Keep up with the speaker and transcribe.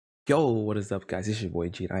Yo, what is up, guys? It's your boy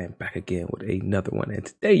G, and I am back again with another one. And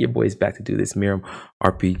today, your boy is back to do this Murim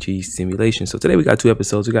RPG simulation. So today we got two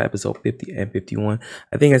episodes. We got episode 50 and 51.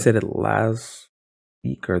 I think I said it last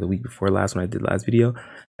week or the week before last when I did last video.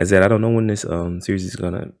 I said I don't know when this series is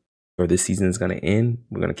gonna, or this season is gonna end.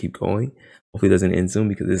 We're gonna keep going. Hopefully it doesn't end soon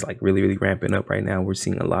because it's like really ramping up right now. We're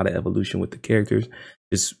seeing a lot of evolution with the characters,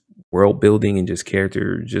 just world building and just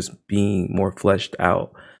character just being more fleshed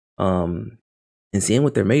out. And seeing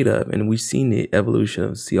what they're made of. And we've seen the evolution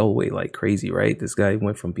of Seolway like crazy, right? This guy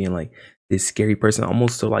went from being like this scary person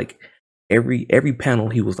almost to like every panel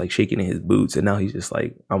he was like shaking in his boots, and now he's just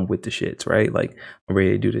like, I'm with the shits, right? Like, I'm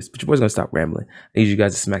ready to do this. But your boy's gonna stop rambling. I need you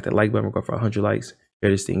guys to smack that like button. We're going for 100 likes.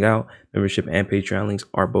 Share this thing out. Membership and Patreon links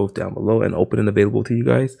are both down below and open and available to you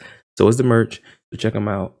guys. So is the merch. So check them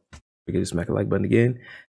out. We can just smack the like button again,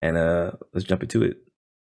 and let's jump into it.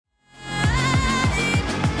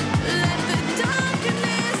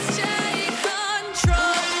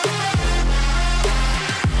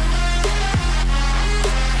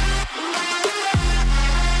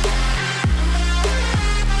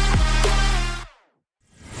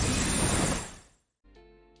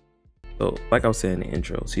 So, like I was saying in the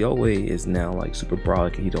intro, Seolway is now like super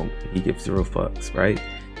brolic and he gives zero fucks, right?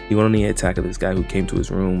 He went on the attack of this guy who came to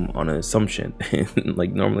his room on an assumption.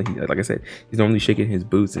 Like normally, like I said, he's normally shaking his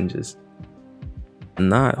boots and just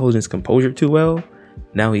not holding his composure too well.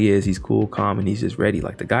 Now he's cool, calm, and he's just ready.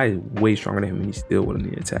 Like the guy is way stronger than him and he still went on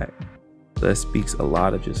the attack. So that speaks a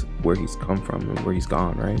lot of just where he's come from and where he's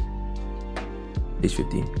gone, right? Age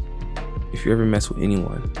 50. If you ever mess with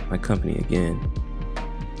anyone, my company again,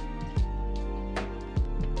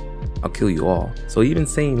 I'll kill you all. So even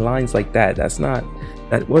saying lines like that,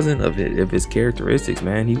 that wasn't of his characteristics,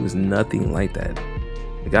 man. He was nothing like that.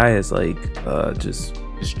 The guy has like just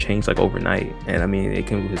changed like overnight. And I mean, it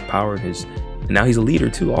came with his power and now he's a leader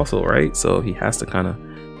too also, right? So he has to kind of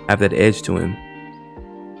have that edge to him.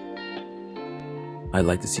 I'd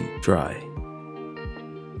like to see you try.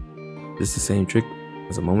 This is the same trick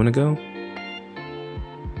as a moment ago.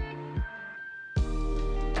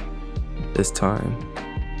 This time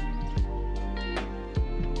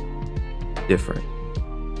different.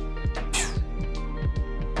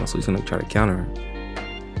 Also, he's gonna try to counter her.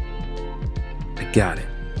 I got it.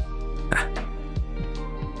 Ah.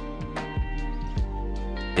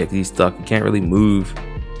 Yeah, because he's stuck. He can't really move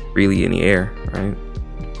freely in the air, right?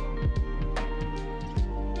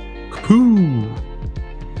 Kapoo!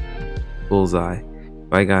 Bullseye.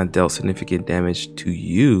 Bygone dealt significant damage to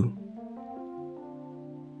you.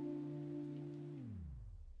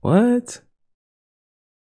 What?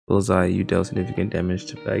 Bullseye, you dealt significant damage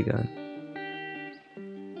to Bygone.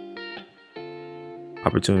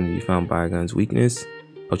 Opportunity, you found Bygone's weakness. How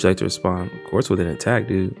would you like to respond? Of course, with an attack,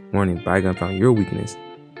 dude. Warning, Bygone found your weakness.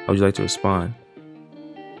 How would you like to respond?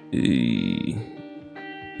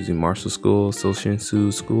 Using martial school,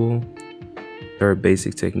 Soshinsu school. Third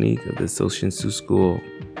basic technique of the Soshinsu school,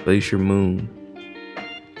 Glacier Moon.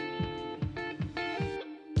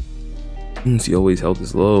 She always held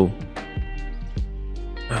this low.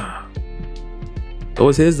 So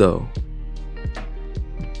is his though.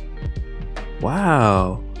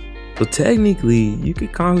 Wow. So technically, you can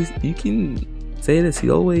say that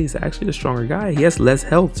Seolway is actually the stronger guy. He has less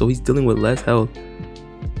health, so he's dealing with less health.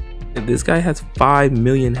 And this guy has 5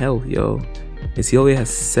 million health, yo. And Seolway has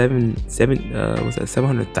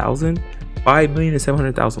 700,000. 5 million and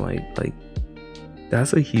 700,000. Like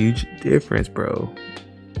that's a huge difference, bro.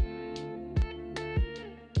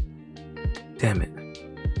 Damn it.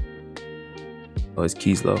 Oh, his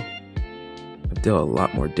key's low. I dealt a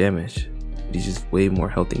lot more damage, but he's just way more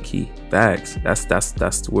health than key. Facts.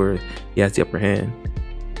 That's where he has the upper hand.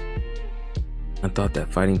 I thought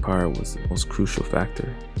that fighting power was the most crucial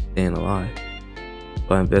factor, staying alive.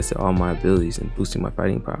 So I invested all my abilities in boosting my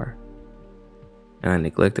fighting power, and I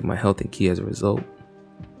neglected my health and key as a result.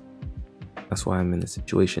 That's why I'm in this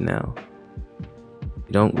situation now.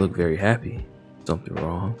 You don't look very happy. Something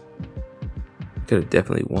wrong. I could have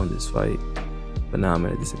definitely won this fight, but now I'm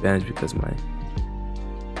at a disadvantage because of my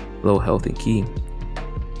low health and key.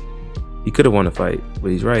 He could have won the fight,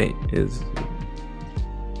 but he's right.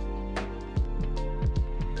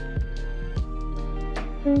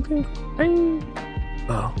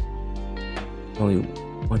 Oh, only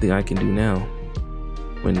one thing I can do now.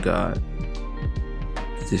 Win God.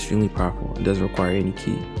 It's extremely powerful and doesn't require any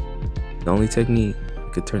key. The only technique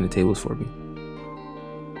could turn the tables for me.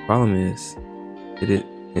 Problem is,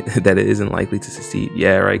 that it isn't likely to succeed.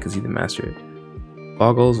 Yeah, right, because he didn't master it. If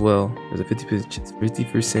all goes well, there's a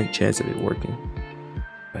 50% chance of it working.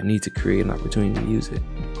 I need to create an opportunity to use it.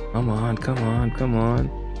 Come on, come on, come on.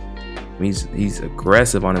 He's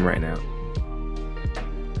aggressive on him right now.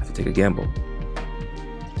 I have to take a gamble.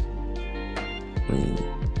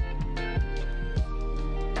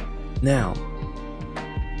 Now,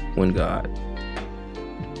 when God.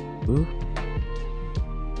 Ooh.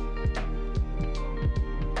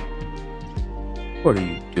 What are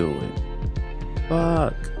you doing?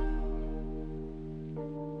 Fuck.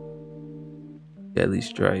 Deadly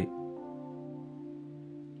strike.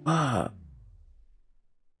 Fuck.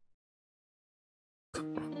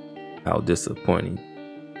 How disappointing.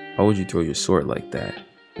 Why would you throw your sword like that?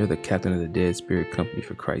 You're the captain of the Dead Spirit Company,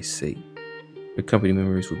 for Christ's sake. Your company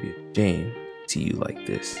members would be ashamed to see you like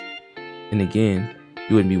this. And again,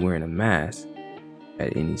 you wouldn't be wearing a mask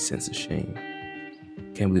at any sense of shame.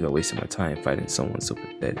 Can't believe I wasted my time fighting someone so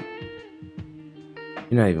pathetic.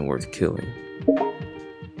 You're not even worth killing.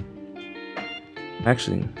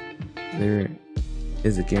 Actually, there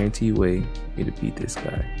is a guaranteed way for me to beat this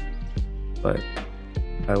guy, but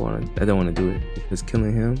I don't want to do it because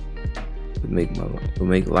killing him would make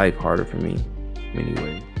life harder for me in many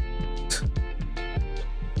ways.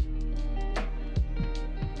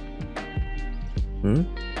 Are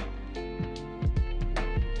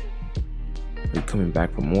you coming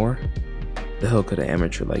back for more? The hell could an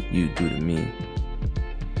amateur like you do to me?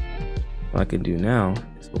 What I can do now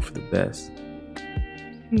is hope for the best.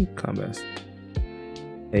 Combat.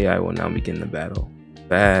 AI will now begin the battle.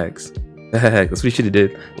 Facts. That's what we should have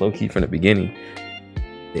did low-key from the beginning.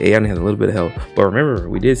 The AI only had a little bit of health. But remember,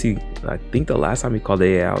 we did see, I think the last time we called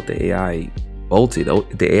the AI out, the AI bolted.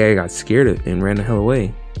 The AI got scared and ran the hell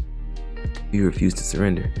away. You refused to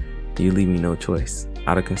surrender. You leave me no choice.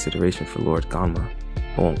 Out of consideration for Lord Gamma,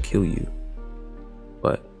 I won't kill you,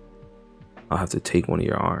 but I'll have to take one of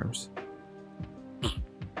your arms.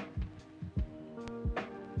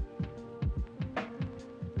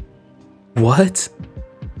 What?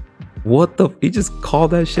 What the? He just called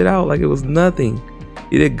that shit out like it was nothing.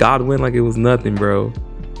 He did Godwin like it was nothing, bro.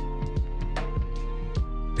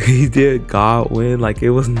 He did Godwin like it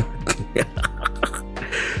was nothing.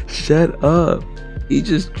 Shut up. He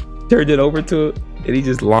just turned it over to it and he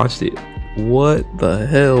just launched it. What the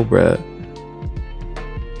hell, bruh?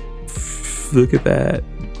 Look at that.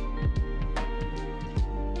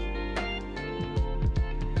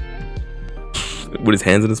 With his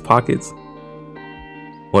hands in his pockets.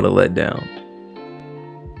 What a letdown.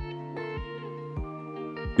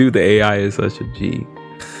 Dude, the AI is such a G.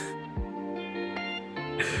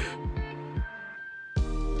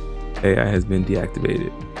 AI has been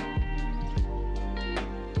deactivated.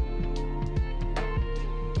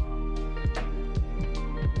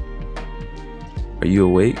 Are you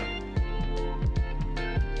awake?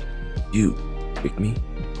 You wake me?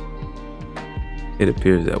 It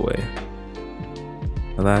appears that way.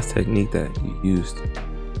 The last technique that you used,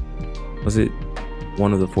 was it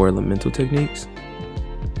one of the 4 elemental techniques?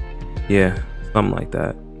 Yeah, something like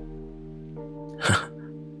that.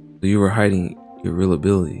 So you were hiding your real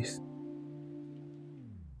abilities.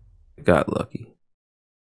 I got lucky.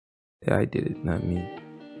 Yeah, I did it, not me.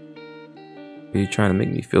 Are you trying to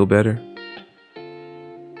make me feel better?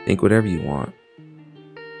 Think whatever you want.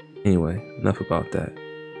 Anyway, enough about that.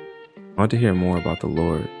 I want to hear more about the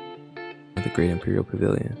Lord at the Great Imperial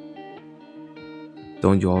Pavilion.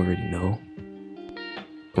 Don't you already know?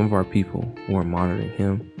 Some of our people who are monitoring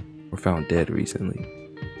him were found dead recently.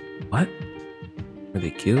 What? Were they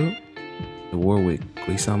killed? The war with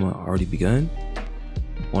Guisama already begun?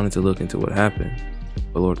 Wanted to look into what happened,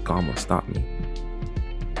 but Lord Gamma stopped me.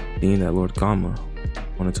 Being that Lord Gamma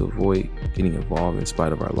wanted to avoid getting involved in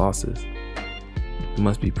spite of our losses, it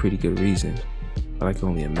must be a pretty good reason, but I can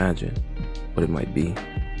only imagine what it might be.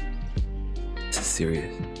 This is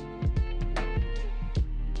serious.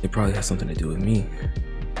 It probably has something to do with me.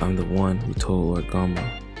 I'm the one who told Lord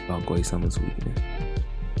Gamma about Guisama's weakness.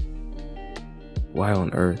 Why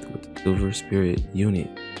on earth would the Silver Spirit unit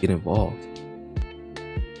get involved?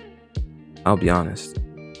 I'll be honest.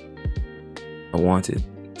 I wanted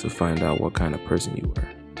to find out what kind of person you were.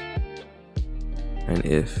 And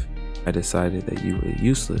if I decided that you were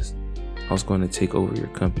useless, I was going to take over your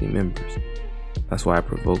company members. That's why I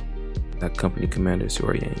provoked that company commander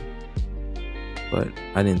Suryang. But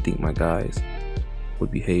I didn't think my guys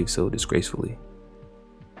would behave so disgracefully.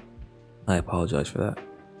 I apologize for that.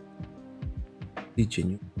 Is he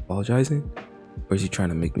genuinely apologizing? Or is he trying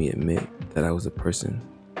to make me admit that I was the person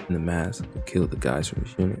in the mask who killed the guys from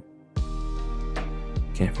his unit?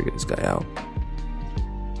 Can't figure this guy out.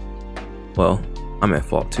 Well, I'm at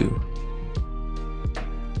fault too.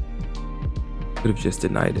 Could have just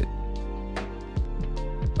denied it.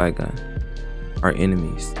 Bygone. Our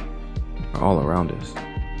enemies are all around us.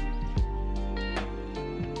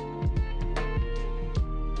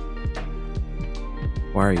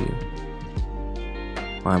 Why are you?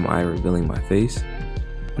 Why am I revealing my face?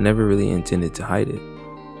 I never really intended to hide it.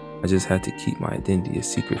 I just had to keep my identity a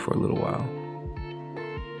secret for a little while.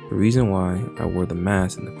 The reason why I wore the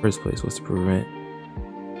mask in the first place was to prevent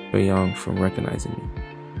Young from recognizing me.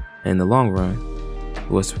 And in the long run, it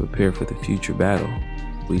was to prepare for the future battle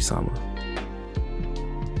with Isama.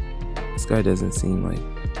 This guy doesn't seem like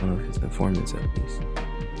one of his informants, at least.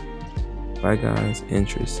 Byguy's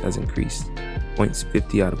interest has increased. Points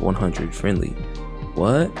 50 out of 100. Friendly.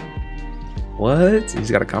 What? What?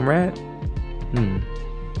 He's got a comrade?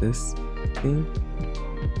 This thing?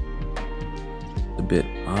 It's a bit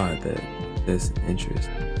odd that this interest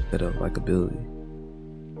instead of likability.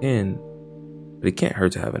 But it can't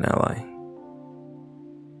hurt to have an ally.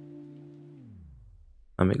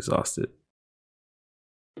 I'm exhausted.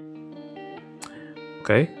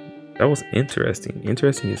 Okay, that was interesting.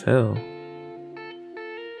 Interesting as hell.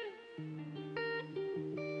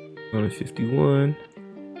 On 51.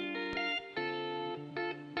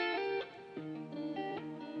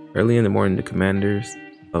 Early in the morning, the commanders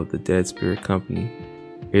of the Dead Spirit Company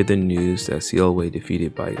hear the news that Cielway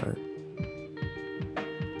defeated Baigan.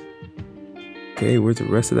 Okay, where's the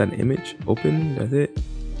rest of that image? Open? That's it?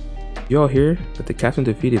 You all hear that the captain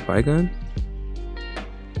defeated Baigan?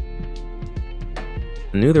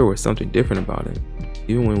 I knew there was something different about him.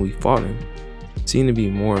 Even when we fought him, it seemed to be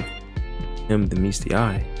more of him than meets the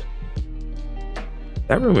eye. If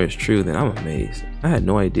that rumor is true, then I'm amazed. I had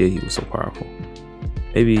no idea he was so powerful.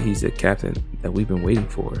 Maybe he's the captain that we've been waiting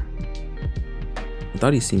for. I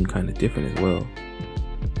thought he seemed kind of different as well.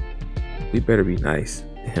 We better be nice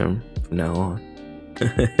to him from now on.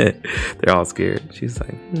 They're all scared. She's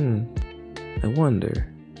like, I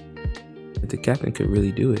wonder if the captain could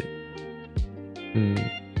really do it.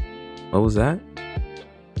 What was that?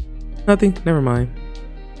 Nothing, never mind.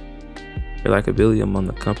 Your likability among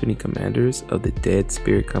the company commanders of the Dead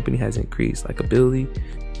Spirit Company has increased. Likability,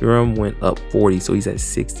 Murim went up 40, so he's at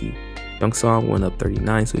 60. Young Song went up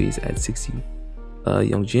 39, so he's at 60.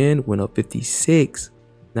 Young Jin went up 56,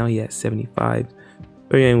 now he at 75.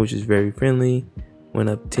 Yang, which is very friendly, went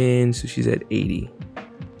up 10, so she's at 80.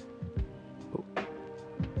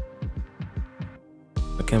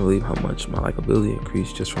 I can't believe how much my likability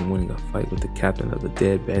increased just from winning a fight with the captain of the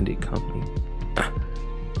Dead Bandit Company.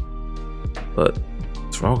 But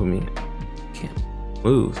what's wrong with me? I can't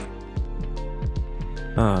move.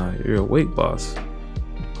 You're awake, boss.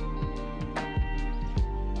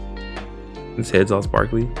 His head's all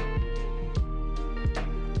sparkly.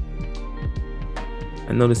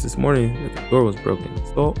 I noticed this morning that the door was broken,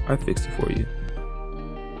 so I fixed it for you.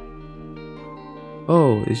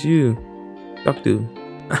 Oh, it's you, Doctor.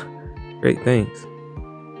 Great, thanks.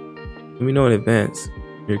 Let me know in advance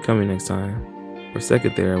if you're coming next time. For a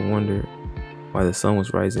second there, I wondered why the sun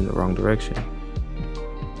was rising in the wrong direction.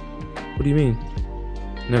 What do you mean?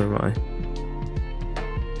 Never mind.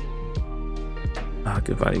 I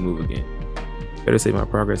can finally move again. Better save my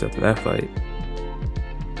progress after that fight.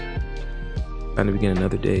 Time to begin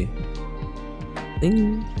another day.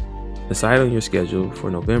 Ding! Decide on your schedule for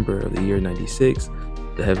November of the year 96,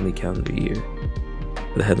 the heavenly calendar year.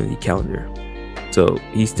 The heavenly calendar. So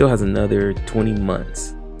he still has another 20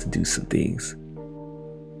 months to do some things.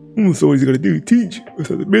 So what he's gonna do? Teach. What's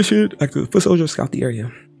the mission? Act as a foot soldier, scout the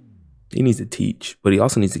area. He needs to teach, but he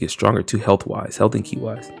also needs to get stronger too, health-wise, health and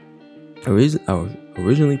key-wise. I was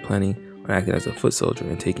originally planning on acting as a foot soldier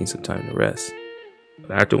and taking some time to rest.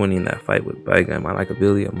 But after winning that fight with Baigan, my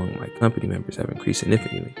likability among my company members have increased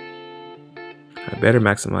significantly. I better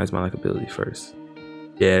maximize my likability first.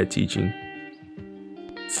 Yeah, teaching.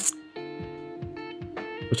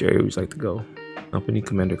 Which area would you like to go? Company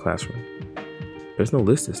Commander Classroom. There's no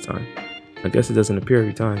list this time. I guess it doesn't appear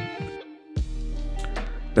every time.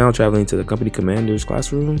 Now traveling to the Company Commander's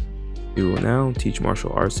Classroom. We will now teach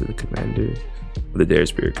martial arts to the commander of the Dead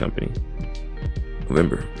Spirit Company.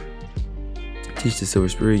 November. Teach the Silver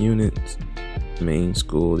Spirit units. Main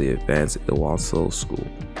school, the Advanced Iwaso School.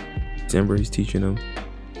 December, he's teaching them.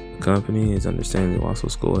 The company is understanding the Iwaso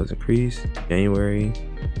School has increased. January,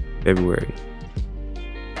 February.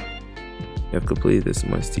 You have completed this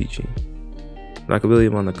month's teaching. Likability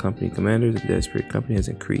among the company commanders of the Dead Spirit Company has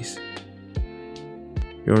increased.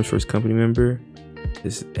 Your first company member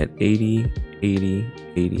is at 80, 80,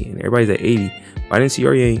 80, and everybody's at 80. But I didn't see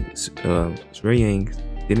Yang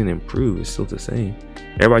didn't improve. It's still the same.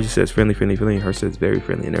 Everybody just says friendly, friendly, friendly. Her says very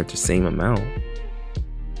friendly, and they're the same amount.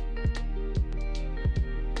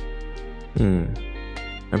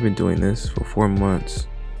 I've been doing this for 4 months,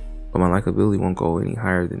 but my likability won't go any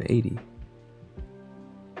higher than 80.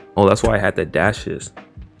 Oh, that's why I had the dashes.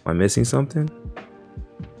 Am I missing something?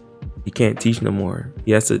 He can't teach no more.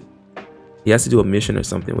 He has to do a mission or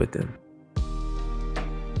something with them.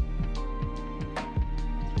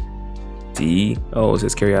 D. Oh, it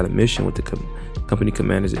says carry out a mission with the company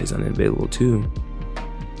commanders is unavailable too.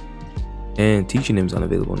 And teaching him is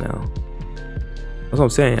unavailable now. That's what I'm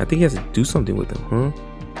saying. I think he has to do something with them, huh?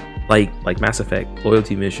 Like Mass Effect,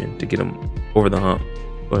 loyalty mission to get him over the hump.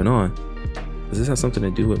 What's going on? Does this have something to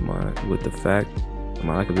do with the fact that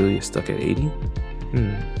my likability is stuck at 80?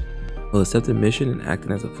 Well, accepting mission and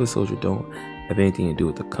acting as a foot soldier don't have anything to do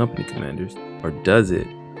with the company commanders, or does it?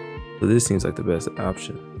 So this seems like the best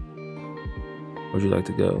option. Where'd you like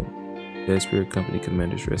to go? Dead Spirit Company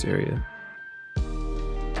Commander's Rest Area. I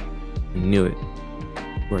knew it.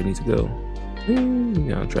 Where I need to go.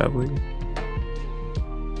 Yeah, I'm traveling.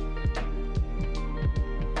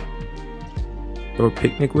 Throw a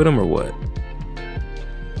picnic with him or what?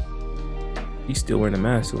 He's still wearing a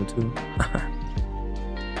mask soon too.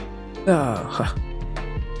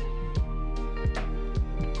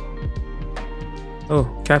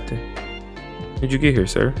 Oh, Captain. When did you get here,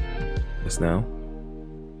 sir? Just now.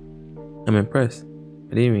 I'm impressed. I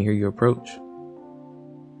didn't even hear you approach.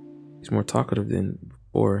 He's more talkative than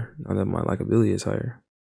before, now that my likability is higher.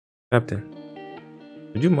 Captain,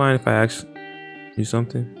 would you mind if I ask you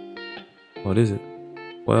something? What is it?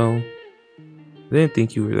 Well, I didn't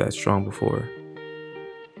think you were that strong before.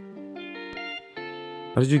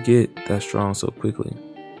 How did you get that strong so quickly?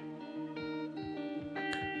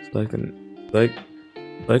 Selecting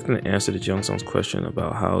an answer to Jung-sung's question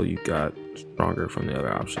about how you got stronger from the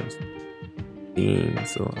other options.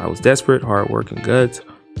 So I was desperate, hard work, and guts.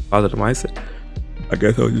 Positive mindset. I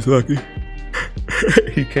guess I was just lucky.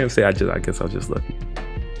 You can't say I guess I was just lucky.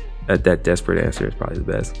 That desperate answer is probably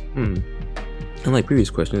the best. Unlike previous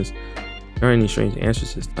questions, there aren't any strange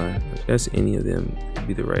answers this time. I guess any of them could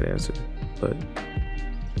be the right answer, but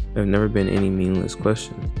there have never been any meaningless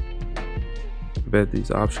questions. I bet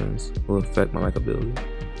these options will affect my likability.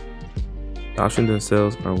 The options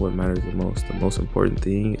themselves aren't what matters the most. The most important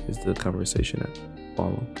thing is the conversation that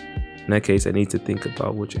follows. In that case, I need to think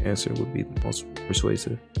about which answer would be the most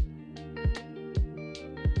persuasive.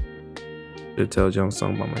 Should tell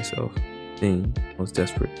Jung-sung about myself. Thing I was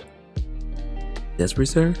desperate. Desperate,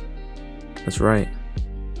 sir? That's right.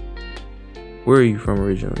 Where are you from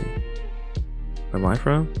originally? Where am I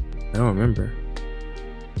from? I don't remember.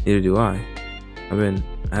 Neither do I. I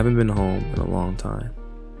haven't been home in a long time,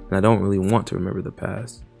 and I don't really want to remember the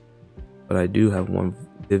past. But I do have one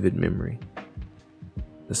vivid memory.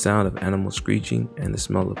 The sound of animals screeching and the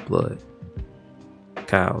smell of blood.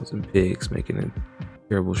 Cows and pigs making a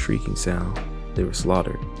terrible shrieking sound. They were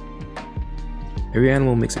slaughtered. Every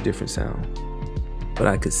animal makes a different sound, but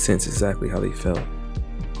I could sense exactly how they felt.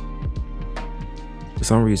 For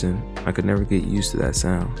some reason, I could never get used to that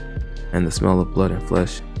sound, and the smell of blood and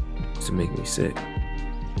flesh used to make me sick.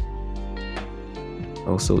 I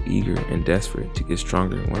was so eager and desperate to get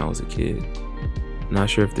stronger when I was a kid. I'm not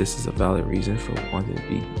sure if this is a valid reason for wanting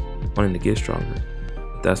to get stronger,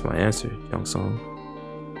 but that's my answer, Jung-sung.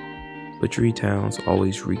 Butchery towns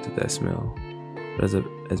always reeked of that smell, but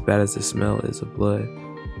as bad as the smell is of blood,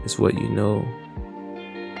 it's what you know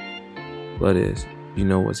blood is. You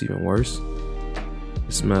know what's even worse?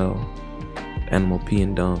 The smell of animal pee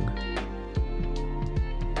and dung.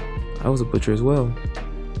 I was a butcher as well.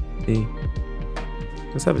 Hey,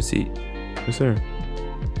 let's have a seat. Yes, sir.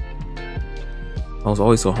 I was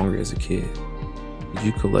always so hungry as a kid. Did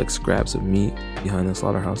you collect scraps of meat behind the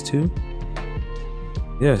slaughterhouse too?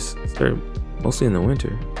 Yes, sir. Mostly in the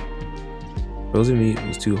winter. Frozen meat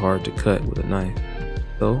was too hard to cut with a knife,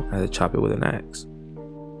 so I had to chop it with an axe.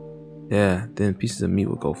 Yeah, then pieces of meat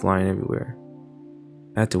would go flying everywhere.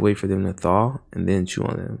 I had to wait for them to thaw and then chew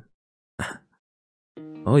on them.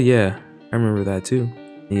 Oh yeah, I remember that too.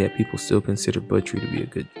 And yet people still consider butchery to be a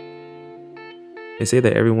good. They say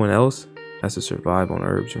that everyone else has to survive on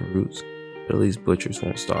herbs and roots, but at least butchers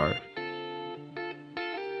won't starve.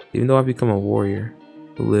 Even though I've become a warrior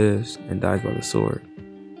who lives and dies by the sword,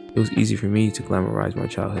 it was easy for me to glamorize my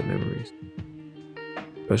childhood memories,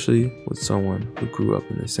 especially with someone who grew up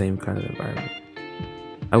in the same kind of environment.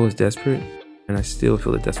 I was desperate, and I still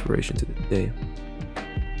feel the desperation to this day.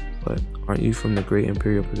 But aren't you from the Great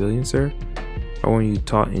Imperial Pavilion, sir? Or weren't you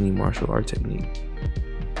taught any martial art technique?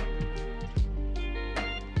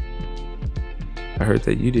 I heard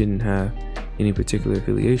that you didn't have any particular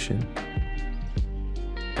affiliation.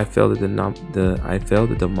 I failed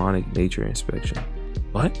the demonic nature inspection.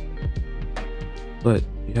 What? But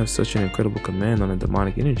you have such an incredible command on the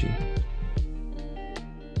demonic energy.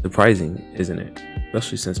 Surprising, isn't it?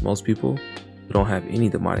 Especially since most people who don't have any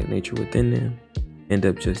demonic nature within them end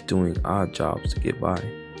up just doing odd jobs to get by.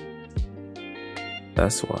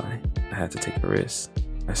 That's why I had to take a risk.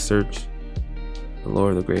 I searched the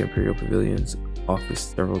Lord of the Great Imperial Pavilion's office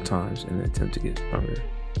several times in an attempt to get stronger.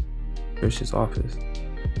 Searched his office.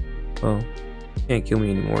 Well, you can't kill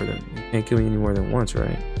me any more than once,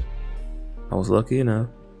 right? I was lucky enough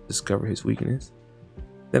to discover his weakness.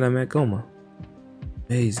 Then I met Goma.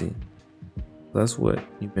 Amazing. That's what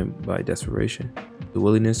you meant by desperation. The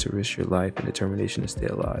willingness to risk your life and determination to stay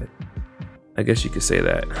alive. I guess you could say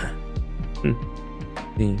that.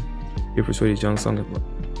 You persuaded Jeong-sung that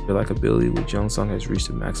your likability with Jeong-sung has reached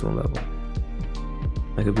the maximum level.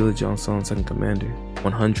 Likability Jeong-sung, second commander.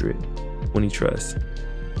 100. 20 trust.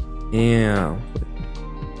 Damn.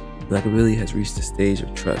 Likability has reached the stage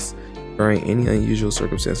of trust. Barring any unusual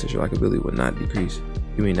circumstances, your likability will not decrease.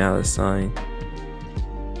 You may now assign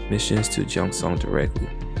missions to Jeong-sung directly.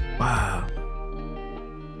 Wow.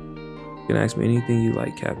 You can ask me anything you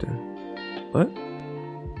like, Captain. What?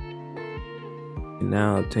 You can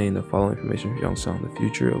now obtain the following information from Jeong-sung: the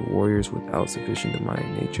future of warriors without sufficient demonic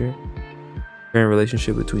nature, current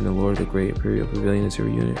relationship between the Lord of the Great Imperial Pavilion and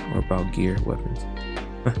Silver Unit, or about gear, weapons.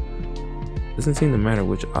 Doesn't seem to matter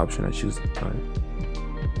which option I choose at the time.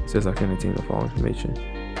 It says I can obtain the following information.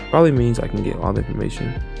 Probably means I can get all the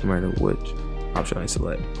information no matter which option I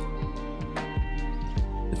select.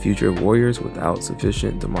 The future of warriors without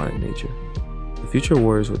sufficient demonic nature. The future of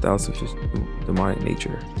warriors without sufficient demonic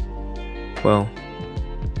nature. Well,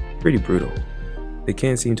 pretty brutal. They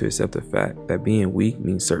can't seem to accept the fact that being weak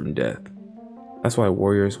means certain death. That's why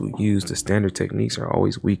warriors who use the standard techniques are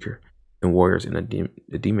always weaker than warriors in a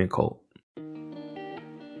demon cult.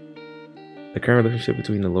 The current relationship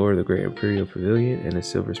between the Lord of the Great Imperial Pavilion and the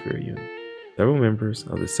Silver Spirit Unit. Several members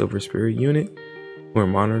of the Silver Spirit Unit who are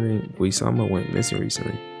monitoring Guisama went missing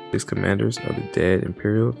recently. 6 commanders of the dead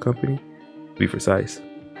Imperial Company, to be precise.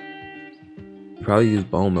 You probably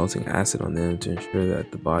used bone melting acid on them to ensure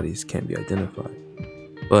that the bodies can't be identified.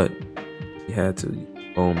 But if you had to use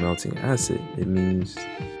bone melting acid, it means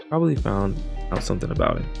you probably found out something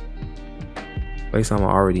about it. Guisama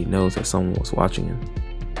already knows that someone was watching him.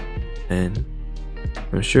 And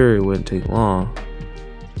I'm sure it wouldn't take long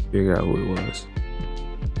to figure out who it was.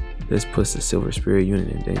 This puts the Silver Spirit Unit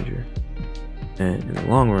in danger. And in the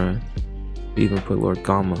long run, it even put Lord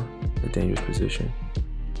Gama in a dangerous position.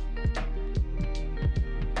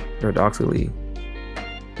 Paradoxically,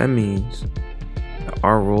 that means that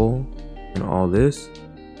our role in all this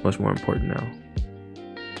is much more important now.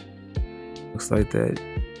 Looks like that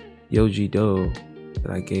Yoji Do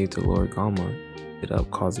that I gave to Lord Gama ended up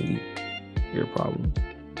causing ear problems.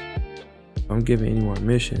 If I'm given any more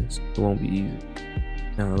missions, it won't be easy.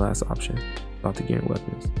 Now the last option, about to gear and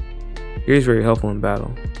weapons. Gear is very helpful in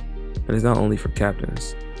battle, and it's not only for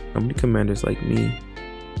captains. Company commanders like me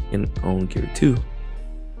can own gear too.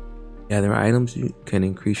 Gathering items can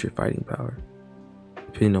increase your fighting power.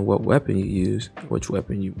 Depending on what weapon you use, which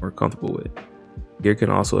weapon you're more comfortable with. Gear can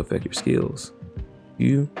also affect your skills. If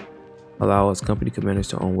you allow us company commanders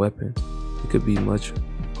to own weapons, it could be much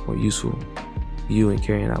more useful to you in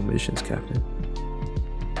carrying out missions, Captain.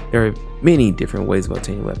 There are many different ways of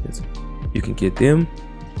obtaining weapons. You can get them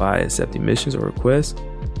by accepting missions or requests,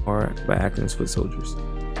 or by acting as foot soldiers.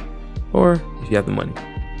 Or if you have the money,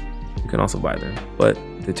 you can also buy them, but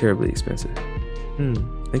they're terribly expensive.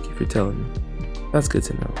 Thank you for telling me. That's good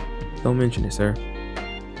to know. Don't mention it, sir.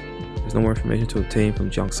 There's no more information to obtain from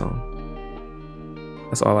Jeong-sung.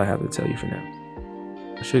 That's all I have to tell you for now.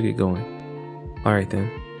 I should get going. Alright then.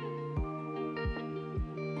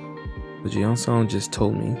 But Jeong-sung just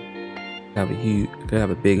told me it could have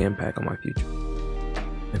a big impact on my future.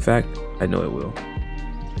 In fact, I know it will.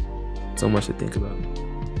 So much to think about.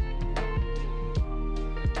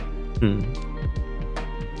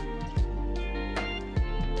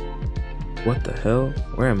 What the hell?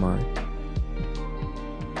 Where am I?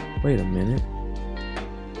 Wait a minute.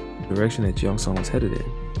 The direction that Jeong-sung was headed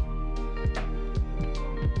in.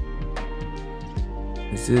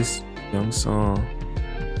 Is this Jeong-sung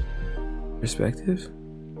perspective?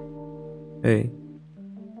 Hey.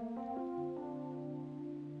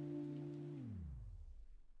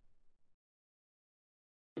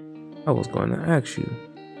 I was going to ask you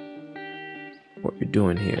what you're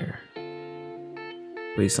doing here.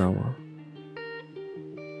 Guisama.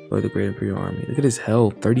 Or the Great Imperial Army. Look at his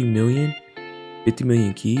health. 30 million? 50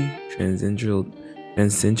 million ki?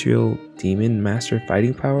 Transcendental Demon Master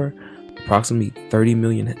fighting power? Approximately 30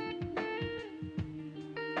 million.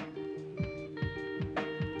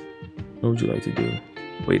 What would you like to do?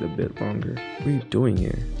 Wait a bit longer. What are you doing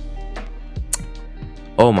here?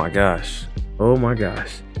 Oh my gosh. Oh my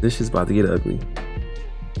gosh. This is about to get ugly.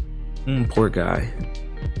 Poor guy.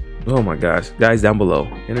 Oh my gosh. Guys, down below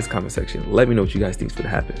in this comment section, let me know what you guys think is gonna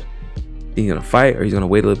happen. He's gonna fight, or he's gonna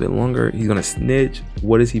wait a little bit longer? He's gonna snitch?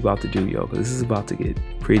 What is he about to do, yo? Because this is about to get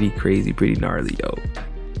pretty crazy, pretty gnarly, yo.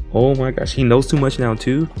 Oh my gosh, he knows too much now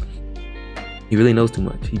too. He really knows too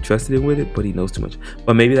much. He trusted him with it, but he knows too much.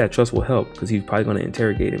 But maybe that trust will help, because he's probably gonna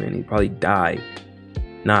interrogate him and he'd probably die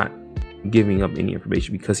not giving up any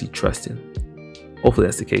information because he trusts him. Hopefully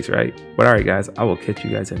that's the case, right? But all right, guys, I will catch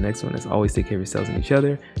you guys in the next one. As always, take care of yourselves and each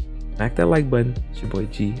other. Smack that like button. It's your boy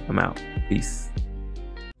G. I'm out. Peace.